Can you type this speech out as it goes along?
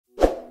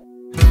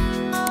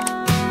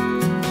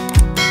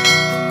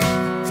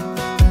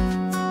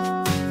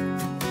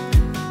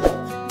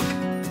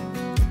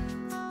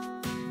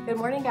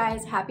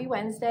guys, happy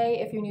Wednesday.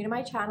 If you're new to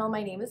my channel,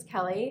 my name is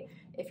Kelly.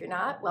 If you're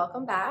not,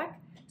 welcome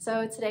back.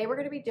 So today we're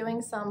going to be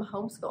doing some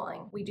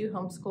homeschooling. We do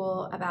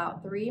homeschool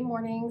about 3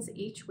 mornings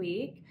each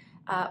week.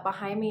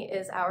 Behind me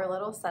is our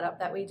little setup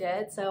that we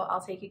did. So I'll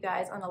take you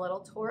guys on a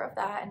little tour of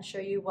that and show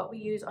you what we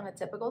use on a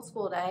typical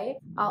school day.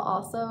 I'll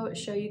also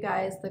show you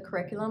guys the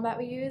curriculum that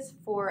we use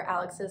for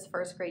Alex's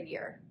first grade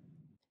year.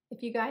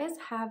 If you guys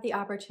have the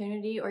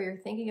opportunity or you're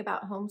thinking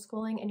about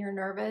homeschooling and you're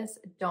nervous,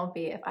 don't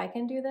be. If I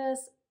can do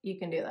this, you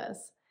can do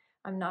this.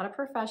 I'm not a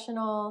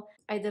professional.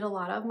 I did a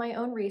lot of my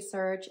own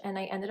research and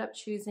I ended up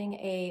choosing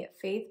a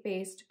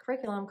faith-based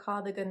curriculum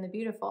called The Good and the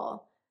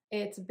Beautiful.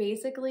 It's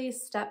basically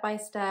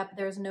step-by-step.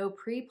 There's no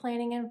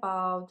pre-planning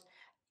involved.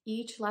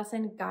 Each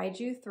lesson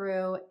guides you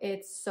through.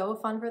 It's so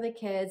fun for the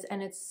kids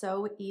and it's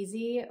so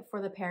easy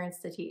for the parents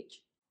to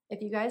teach.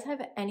 If you guys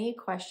have any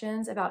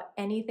questions about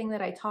anything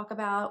that I talk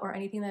about or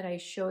anything that I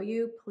show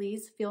you,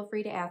 please feel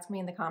free to ask me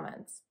in the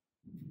comments.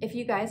 If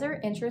you guys are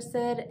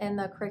interested in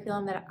the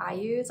curriculum that I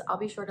use, I'll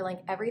be sure to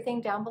link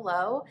everything down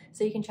below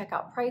so you can check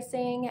out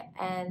pricing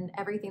and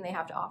everything they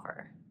have to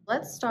offer.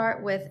 Let's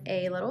start with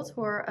a little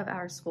tour of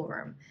our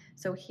schoolroom.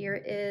 So here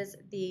is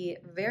the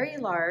very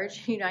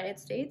large United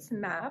States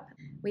map.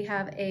 We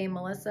have a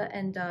Melissa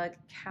and Doug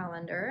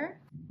calendar.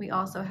 We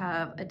also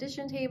have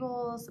addition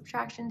tables,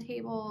 subtraction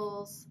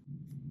tables.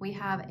 We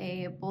have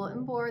a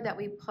bulletin board that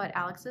we put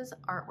Alex's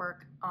artwork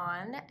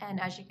on, and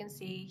as you can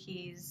see,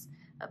 he's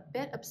a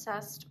bit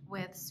obsessed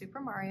with Super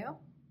Mario.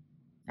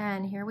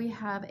 And here we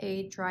have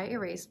a dry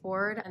erase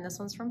board, and this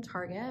one's from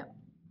Target.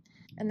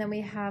 And then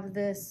we have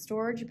this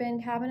storage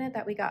bin cabinet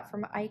that we got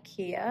from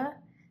IKEA,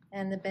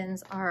 and the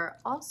bins are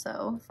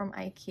also from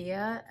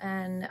IKEA,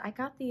 and I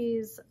got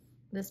these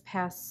this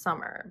past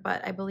summer,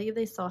 but I believe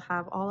they still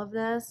have all of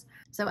this.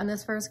 So in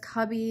this first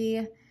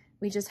cubby,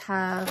 we just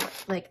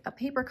have like a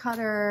paper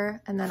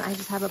cutter, and then I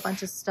just have a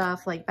bunch of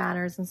stuff like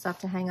banners and stuff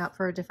to hang up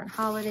for different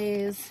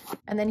holidays.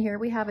 And then here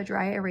we have a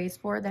dry erase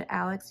board that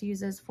Alex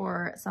uses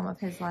for some of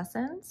his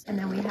lessons. And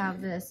then we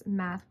have this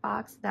math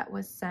box that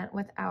was sent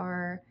with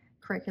our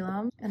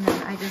curriculum. And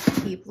then I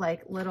just keep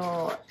like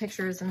little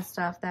pictures and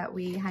stuff that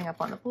we hang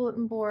up on the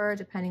bulletin board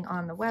depending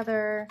on the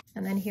weather.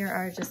 And then here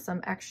are just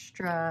some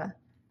extra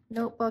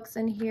notebooks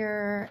in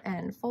here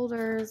and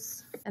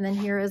folders. And then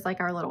here is like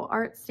our little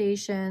art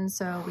station.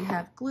 So we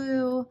have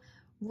glue,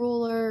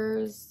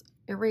 rulers,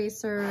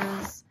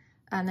 erasers,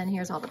 and then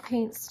here's all the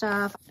paint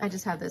stuff. I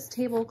just have this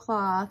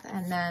tablecloth,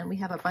 and then we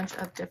have a bunch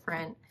of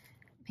different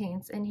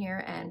paints in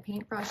here and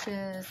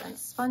paintbrushes and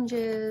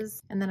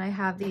sponges. And then I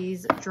have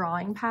these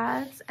drawing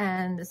pads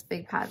and this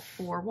big pad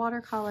for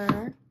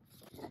watercolor.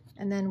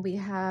 And then we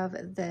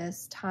have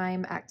this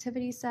time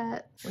activity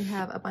set. We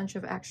have a bunch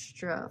of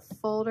extra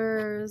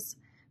folders.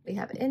 We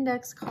have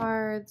index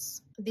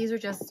cards. These are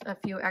just a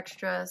few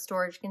extra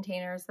storage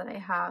containers that I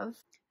have.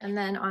 And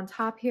then on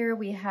top here,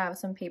 we have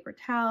some paper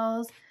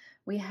towels.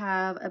 We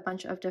have a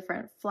bunch of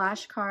different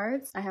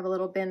flashcards. I have a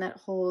little bin that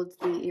holds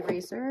the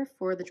eraser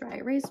for the dry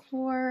erase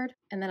board.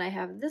 And then I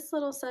have this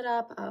little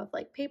setup of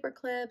like paper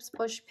clips,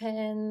 push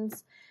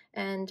pins,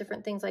 and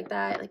different things like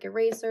that, like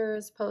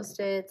erasers,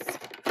 Post-its,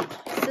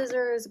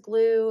 scissors,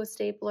 glue,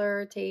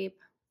 stapler, tape,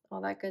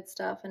 all that good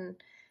stuff, and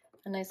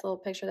a nice little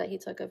picture that he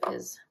took of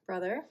his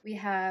brother. We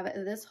have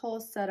this whole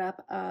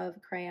setup of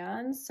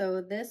crayons.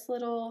 So this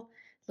little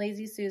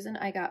Lazy Susan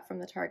I got from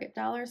the Target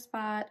dollar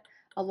spot,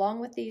 along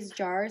with these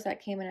jars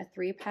that came in a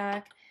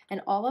 3-pack.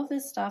 And all of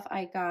this stuff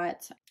I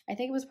got, I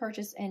think it was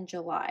purchased in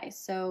July.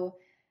 So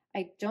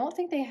I don't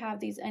think they have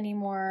these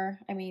anymore.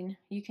 I mean,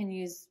 you can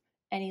use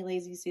any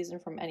Lazy Susan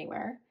from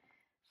anywhere.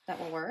 That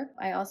will work.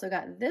 I also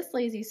got this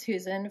Lazy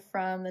Susan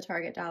from the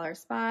Target dollar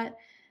spot.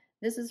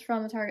 This is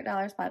from the Target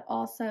dollar spot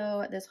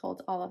also. This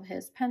holds all of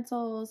his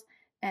pencils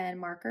and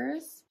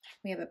markers.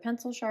 We have a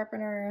pencil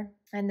sharpener.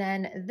 And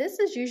then this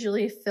is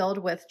usually filled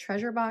with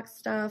treasure box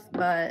stuff,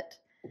 but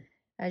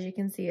as you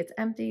can see, it's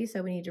empty,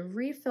 so we need to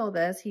refill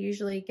this. He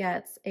usually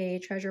gets a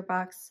treasure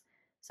box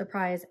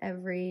surprise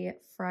every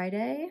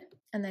Friday.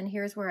 And then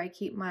here's where I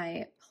keep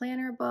my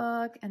planner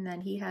book. And then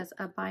he has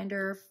a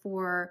binder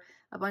for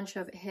a bunch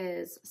of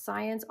his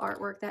science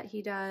artwork that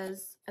he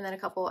does. And then a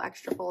couple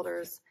extra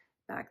folders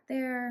back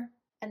there.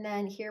 And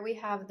then here we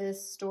have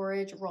this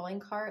storage rolling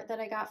cart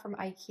that I got from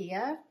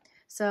IKEA.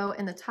 So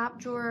in the top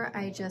drawer,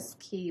 I just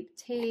keep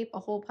tape, a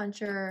hole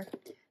puncher,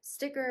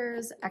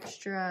 stickers,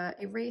 extra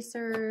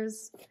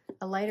erasers,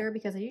 a lighter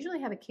because I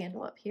usually have a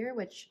candle up here,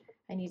 which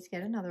I need to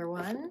get another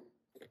one.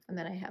 And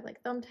then I have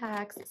like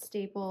thumbtacks,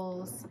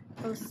 staples,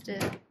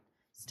 Post-it,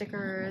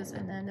 stickers,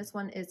 and then this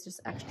one is just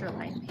extra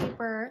lined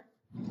paper.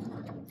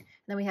 And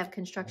then we have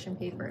construction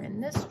paper in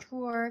this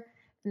drawer.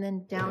 And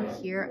then down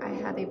here, I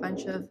have a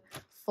bunch of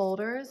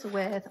folders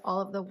with all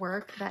of the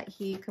work that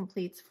he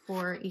completes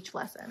for each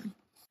lesson.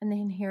 And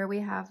then here we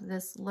have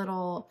this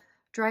little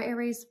dry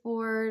erase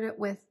board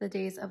with the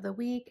days of the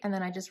week, and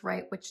then I just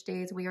write which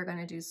days we are going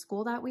to do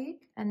school that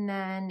week. And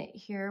then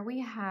here we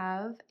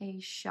have a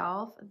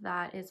shelf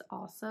that is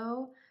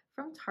also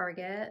from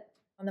Target.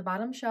 On the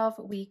bottom shelf,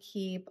 we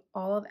keep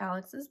all of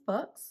Alex's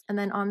books. And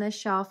then on this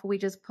shelf, we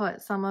just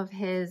put some of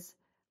his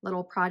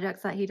little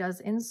projects that he does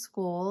in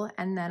school.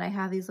 And then I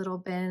have these little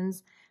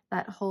bins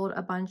that hold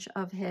a bunch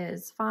of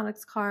his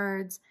phonics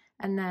cards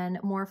and then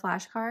more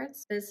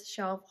flashcards. This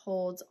shelf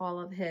holds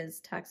all of his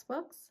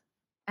textbooks.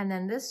 And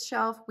then this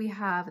shelf, we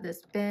have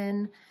this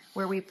bin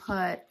where we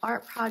put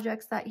art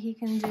projects that he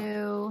can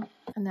do.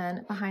 And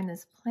then behind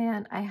this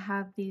plant, I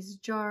have these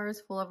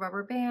jars full of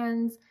rubber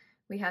bands.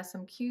 We have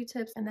some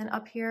Q-tips. And then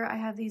up here, I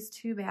have these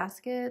 2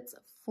 baskets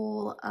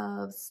full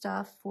of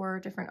stuff for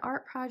different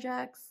art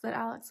projects that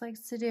Alex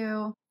likes to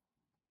do.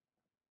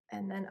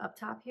 And then up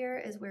top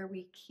here is where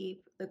we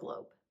keep the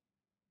globe.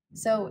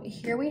 So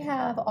here we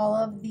have all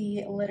of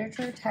the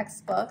literature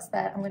textbooks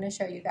that I'm going to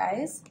show you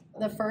guys.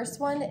 The first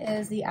one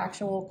is the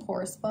actual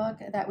course book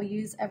that we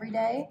use every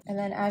day. And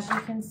then as you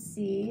can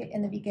see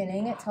in the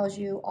beginning, it tells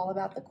you all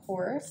about the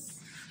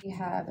course. We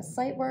have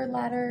sight word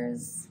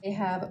letters. They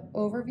have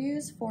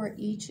overviews for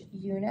each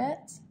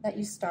unit that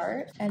you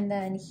start. And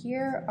then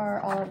here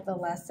are all of the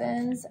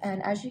lessons.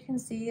 And as you can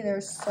see,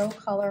 they're so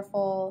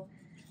colorful.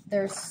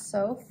 They're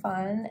so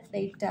fun.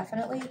 They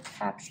definitely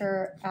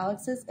capture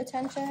Alex's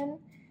attention.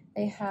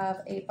 They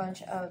have a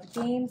bunch of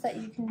games that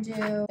you can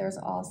do. There's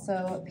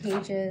also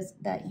pages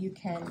that you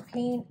can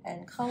paint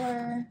and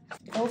color.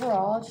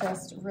 Overall,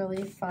 just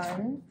really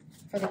fun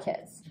for the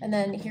kids. And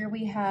then here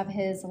we have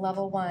his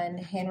level 1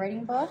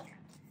 handwriting book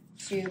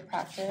to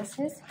practice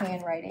his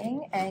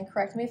handwriting. And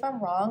correct me if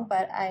I'm wrong,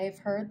 but I've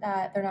heard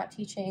that they're not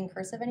teaching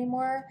cursive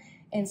anymore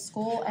in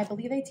school. I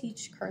believe they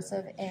teach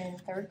cursive in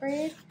 3rd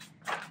grade.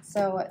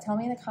 So tell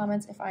me in the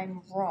comments if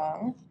I'm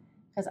wrong,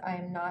 because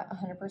I'm not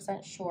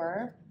 100%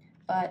 sure.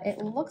 But it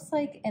looks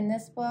like in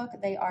this book,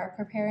 they are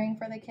preparing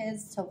for the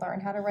kids to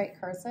learn how to write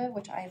cursive,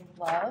 which I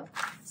love.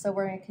 So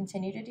we're going to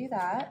continue to do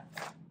that.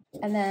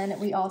 And then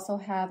we also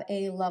have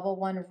a level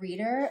 1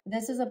 reader.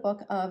 This is a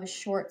book of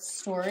short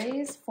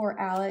stories for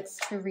Alex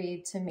to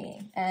read to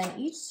me. And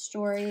each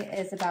story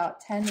is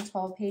about 10 to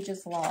 12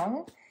 pages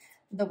long.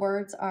 The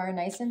words are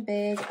nice and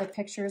big. The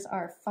pictures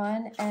are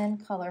fun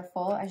and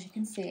colorful, as you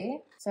can see.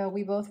 So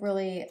we both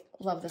really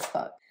love this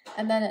book.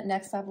 And then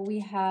next up, we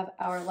have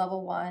our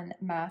level 1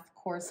 math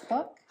course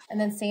book. And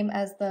then same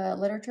as the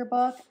literature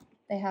book,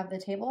 they have the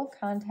table of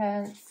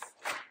contents.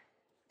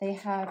 They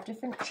have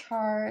different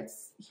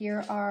charts.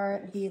 Here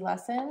are the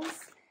lessons.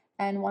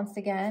 And once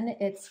again,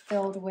 it's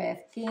filled with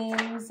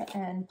games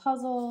and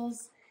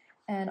puzzles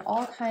and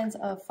all kinds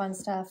of fun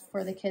stuff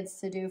for the kids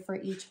to do for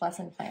each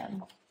lesson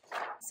plan.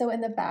 So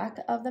in the back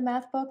of the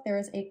math book, there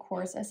is a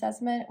course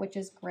assessment, which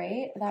is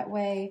great. That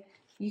way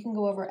you can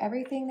go over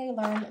everything they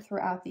learned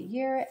throughout the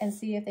year and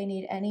see if they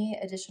need any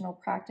additional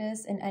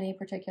practice in any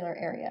particular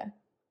area.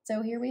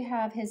 So here we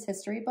have his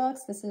history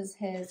books. This is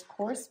his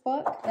course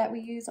book that we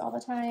use all the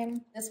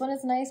time. This one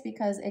is nice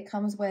because it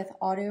comes with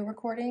audio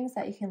recordings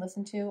that you can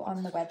listen to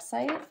on the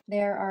website.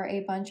 There are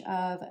a bunch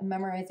of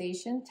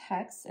memorization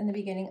texts in the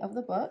beginning of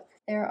the book.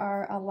 There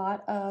are a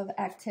lot of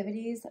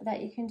activities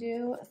that you can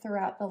do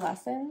throughout the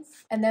lessons.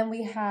 And then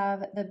we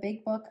have the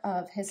big book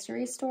of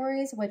history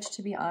stories, which,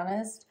 to be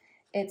honest,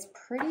 it's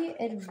pretty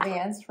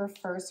advanced for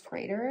 1st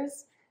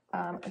graders.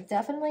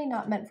 Definitely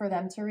not meant for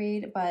them to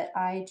read, but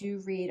I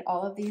do read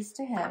all of these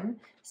to him.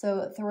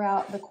 So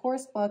throughout the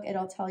course book,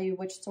 it'll tell you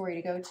which story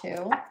to go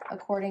to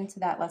according to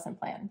that lesson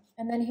plan.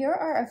 And then here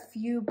are a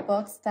few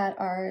books that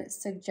are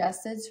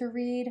suggested to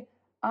read.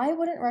 I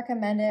wouldn't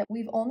recommend it.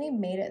 We've only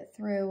made it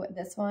through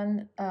this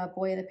one,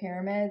 Boy of the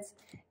Pyramids.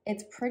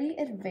 It's pretty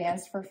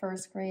advanced for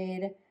 1st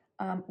grade.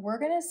 We're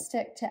going to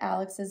stick to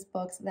Alex's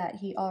books that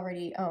he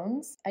already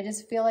owns. I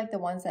just feel like the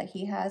ones that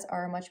he has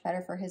are much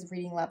better for his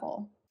reading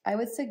level. I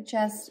would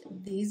suggest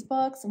these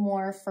books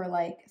more for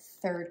like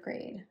 3rd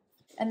grade.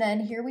 And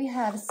then here we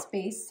have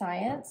space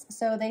science.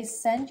 So they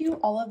send you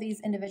all of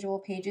these individual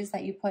pages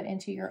that you put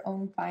into your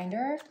own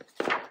binder.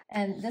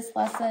 And this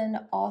lesson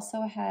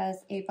also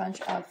has a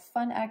bunch of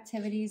fun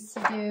activities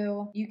to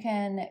do. You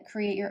can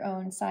create your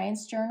own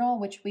science journal,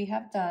 which we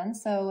have done.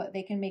 So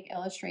they can make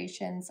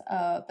illustrations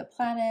of the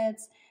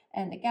planets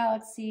and the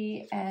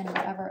galaxy and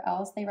whatever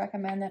else they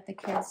recommend that the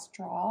kids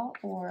draw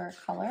or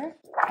color.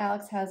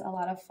 Alex has a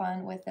lot of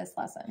fun with this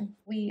lesson.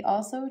 We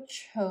also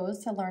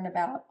chose to learn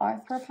about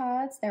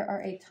arthropods. There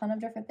are a ton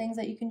of different things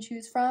that you can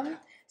choose from.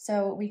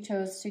 So we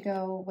chose to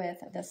go with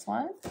this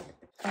one.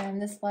 And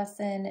this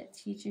lesson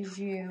teaches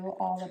you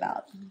all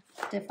about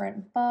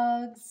different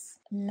bugs.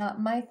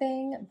 Not my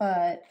thing,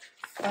 but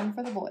fun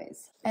for the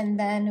boys. And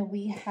then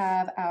we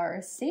have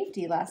our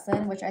safety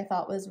lesson, which I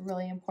thought was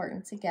really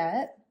important to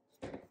get.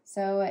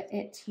 So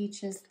it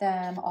teaches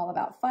them all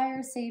about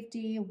fire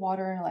safety,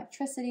 water and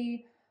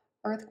electricity,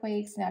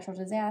 earthquakes, natural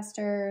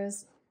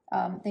disasters,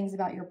 things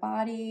about your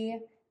body,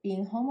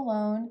 being home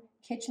alone,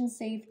 kitchen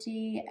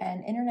safety,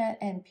 and internet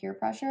and peer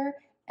pressure.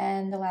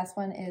 And the last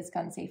one is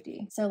gun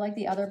safety. So like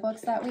the other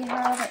books that we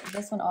have,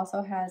 this one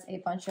also has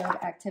a bunch of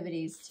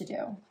activities to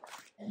do.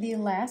 The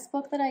last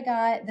book that I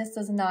got, this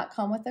does not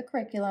come with the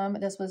curriculum.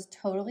 This was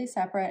totally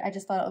separate. I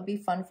just thought it would be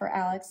fun for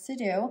Alex to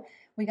do.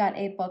 We got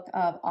a book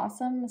of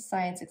awesome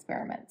science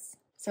experiments.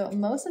 So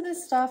most of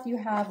this stuff you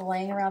have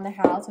laying around the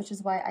house, which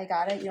is why I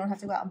got it. You don't have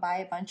to go out and buy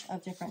a bunch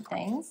of different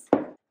things.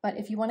 But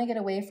if you want to get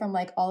away from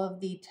like all of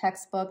the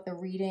textbook, the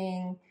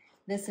reading,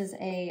 this is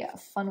a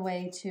fun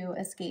way to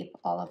escape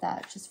all of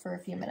that just for a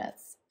few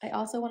minutes. I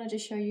also wanted to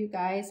show you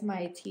guys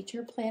my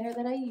teacher planner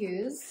that I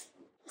use.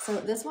 So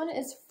this one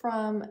is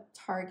from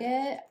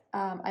Target.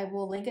 I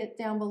will link it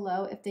down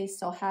below if they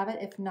still have it.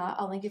 If not,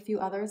 I'll link a few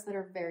others that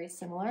are very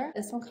similar.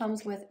 This one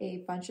comes with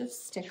a bunch of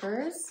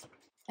stickers.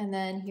 And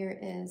then here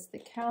is the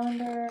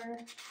calendar.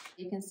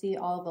 You can see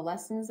all of the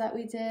lessons that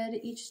we did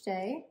each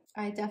day.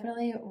 I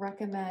definitely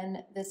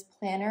recommend this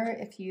planner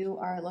if you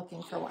are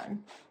looking for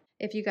one.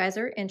 If you guys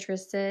are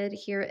interested,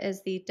 here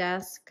is the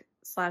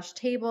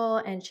desk/table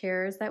and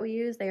chairs that we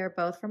use. They are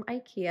both from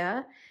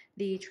IKEA.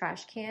 The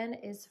trash can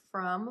is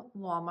from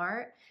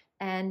Walmart.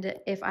 And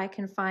if I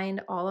can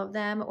find all of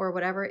them or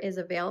whatever is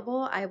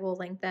available, I will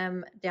link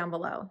them down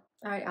below.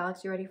 All right,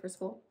 Alex, you ready for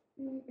school?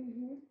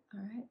 Mm-hmm.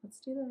 All right, let's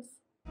do this.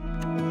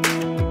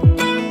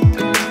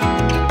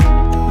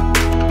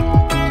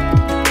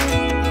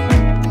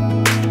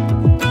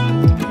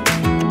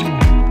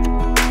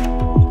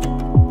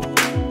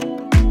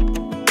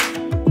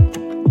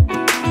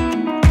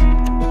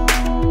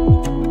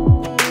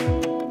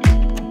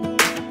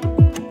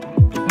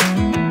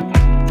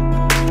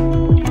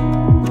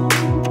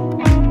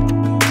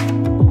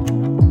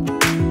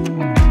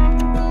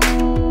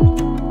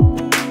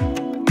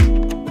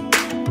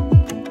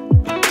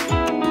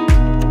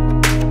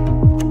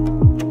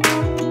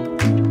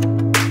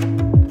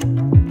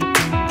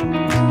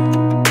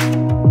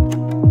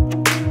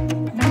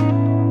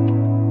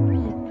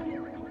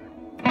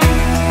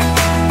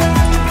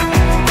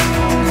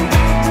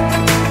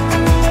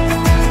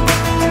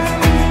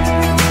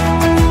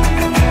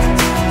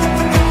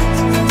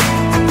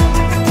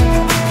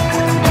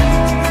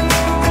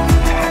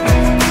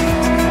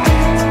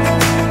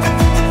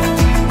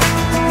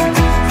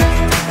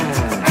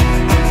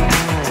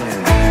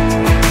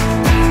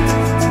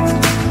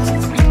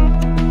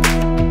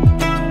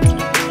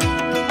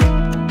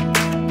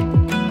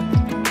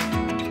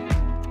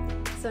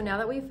 Now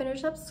that we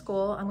finished up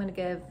school, I'm gonna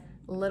give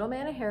little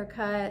man a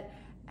haircut.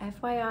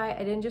 FYI,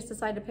 I didn't just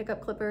decide to pick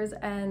up clippers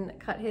and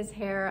cut his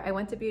hair. I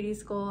went to beauty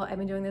school. I've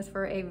been doing this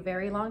for a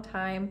very long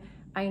time.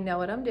 I know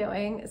what I'm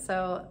doing,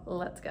 so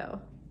let's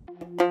go.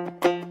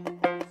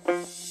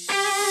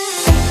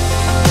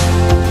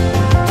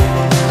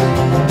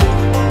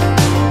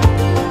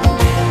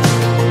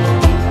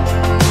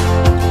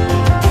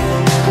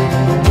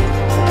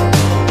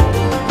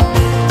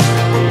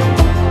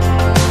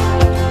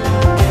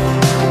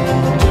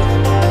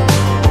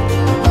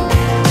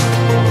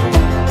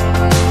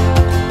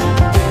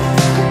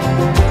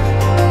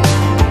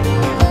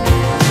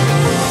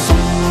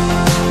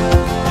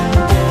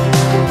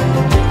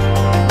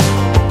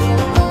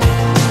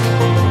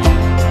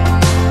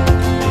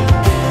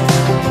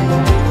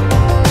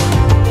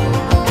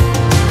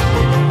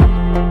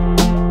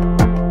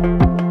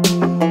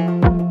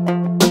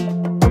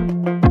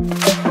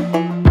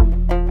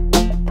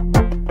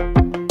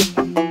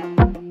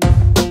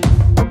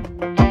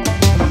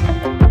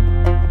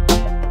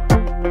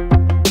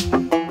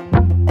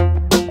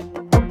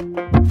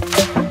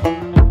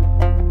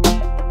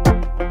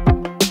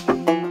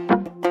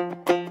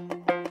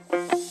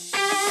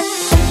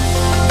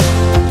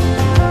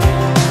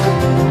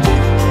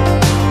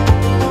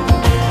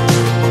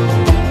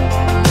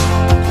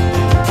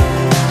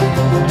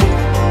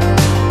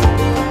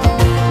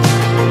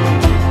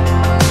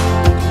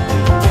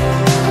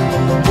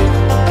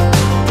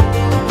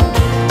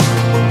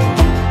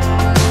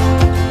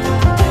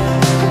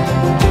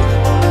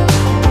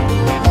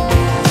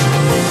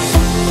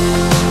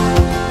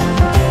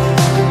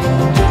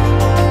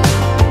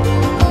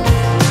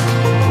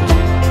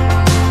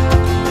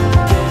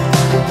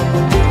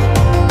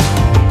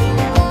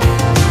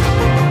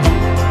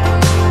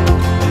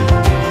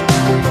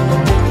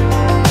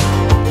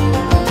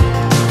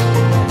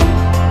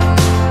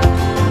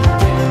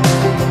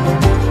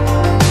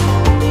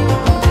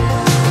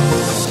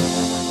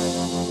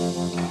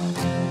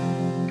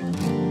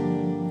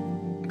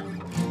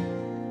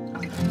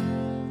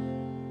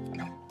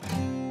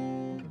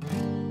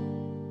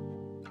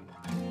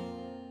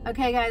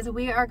 Okay guys,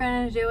 we are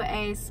going to do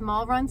a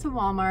small run to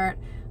Walmart.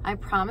 I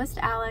promised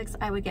Alex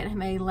I would get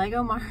him a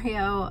Lego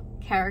Mario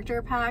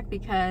character pack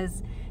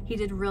because he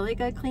did really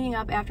good cleaning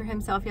up after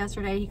himself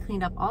yesterday. He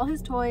cleaned up all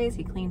his toys,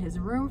 he cleaned his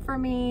room for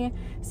me.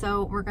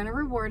 So we're going to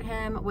reward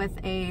him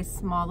with a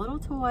small little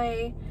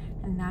toy,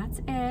 and that's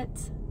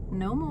it.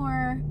 No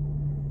more.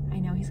 I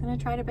know he's going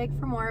to try to beg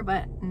for more,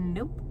 but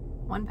nope,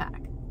 one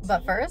pack.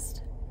 But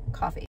first,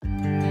 coffee.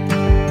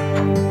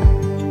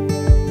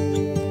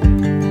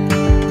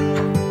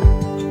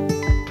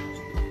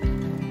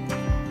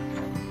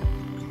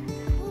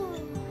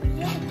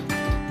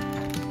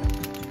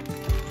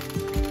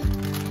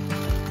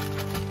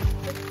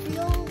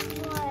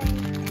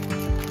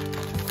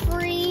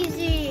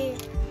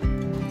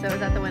 So is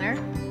that the winner?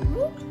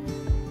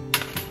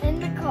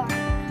 In the car.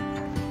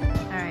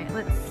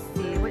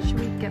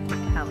 get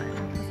for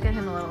Kellen? Let's get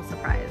him a little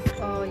surprise.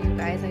 Oh, you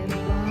guys, I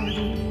love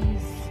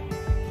these.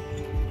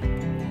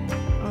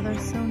 Oh, they're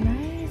so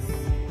nice.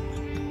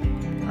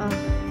 Oh,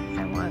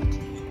 I want.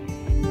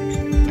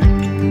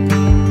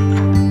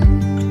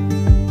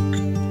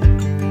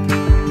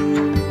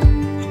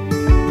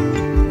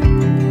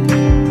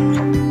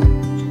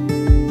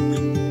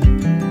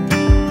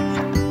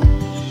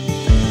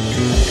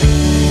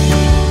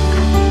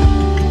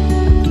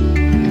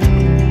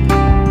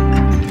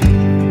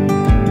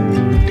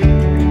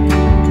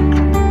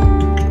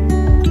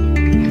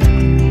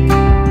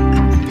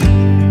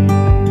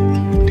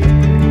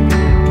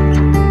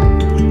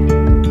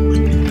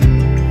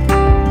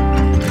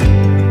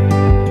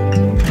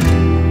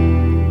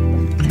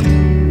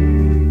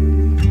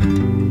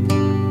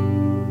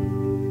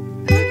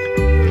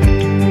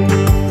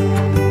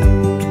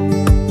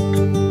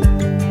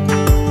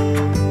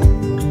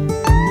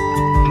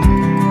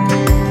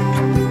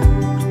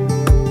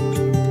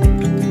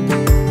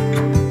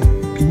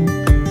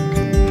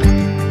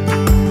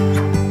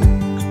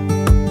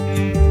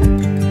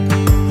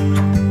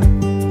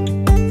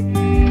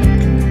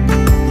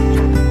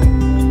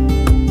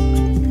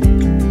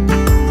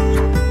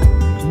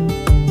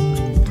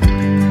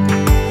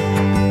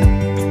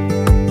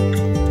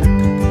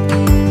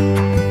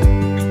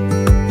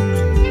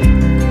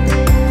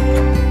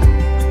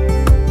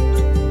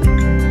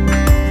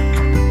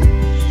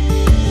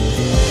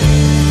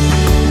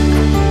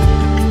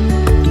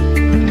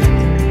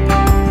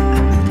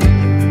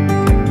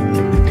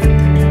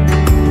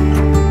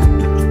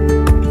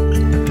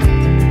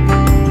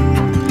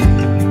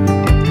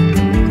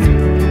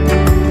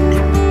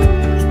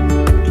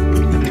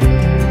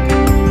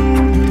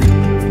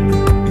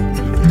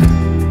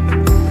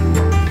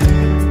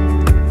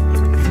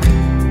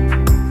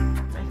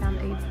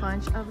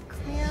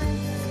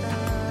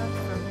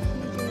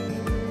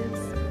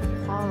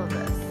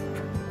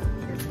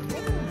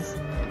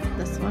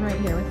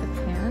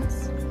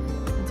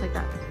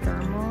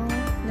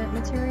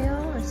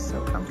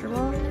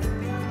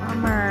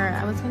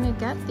 I was gonna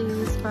get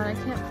these, but I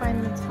can't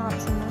find the top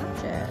to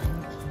match it.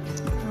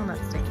 Oh, that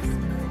stinks.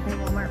 Okay,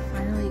 Walmart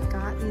finally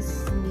got these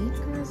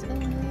sneakers in.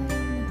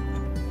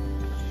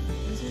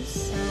 These are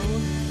so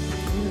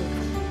cute.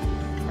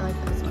 I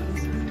like those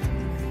ones.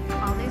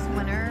 All these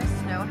winter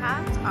snow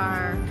hats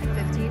are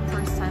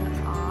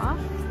 50% off.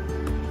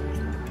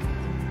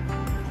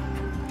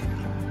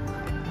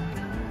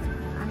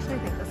 I actually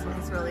think this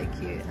one's really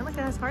cute. And look,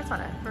 it has hearts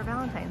on it for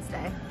Valentine's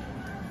Day.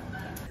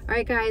 All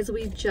right, guys,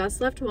 we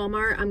just left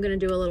Walmart. I'm gonna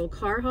do a little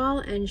car haul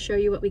and show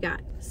you what we got.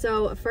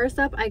 So first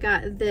up, I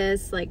got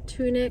this like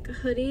tunic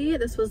hoodie.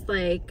 This was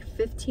like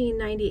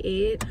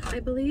 $15.98, I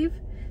believe.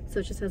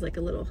 So it just has like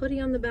a little hoodie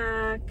on the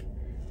back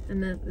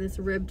and then this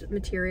ribbed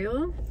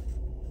material.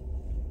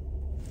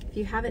 If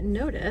you haven't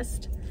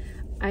noticed,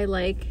 I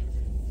like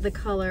the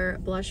color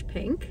blush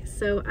pink.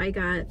 So I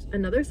got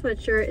another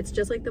sweatshirt. It's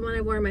just like the one I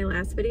wore in my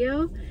last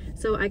video.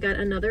 So I got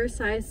another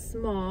size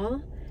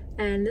small.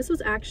 And this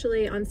was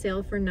actually on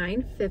sale for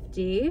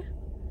 $9.50.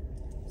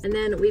 And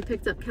then we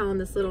picked up Kellen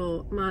this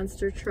little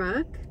monster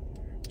truck.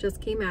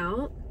 Just came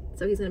out,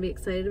 so he's gonna be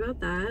excited about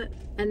that.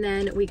 And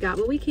then we got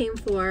what we came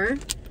for,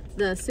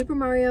 the Super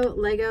Mario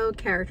Lego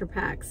character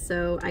packs.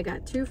 So I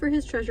got 2 for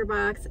his treasure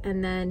box,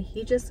 and then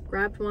he just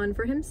grabbed one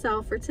for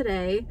himself for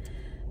today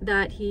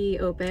that he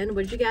opened.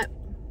 What did you get?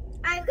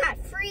 I've got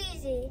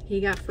Freezy.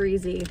 He got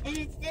Freezy. And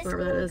it's this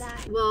whoever little that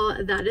is. guy.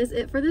 Well, that is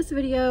it for this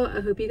video.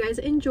 I hope you guys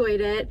enjoyed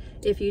it.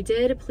 If you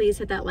did, please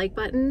hit that like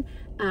button,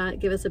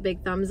 give us a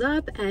big thumbs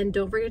up, and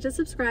don't forget to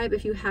subscribe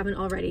if you haven't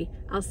already.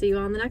 I'll see you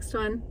on the next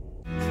one.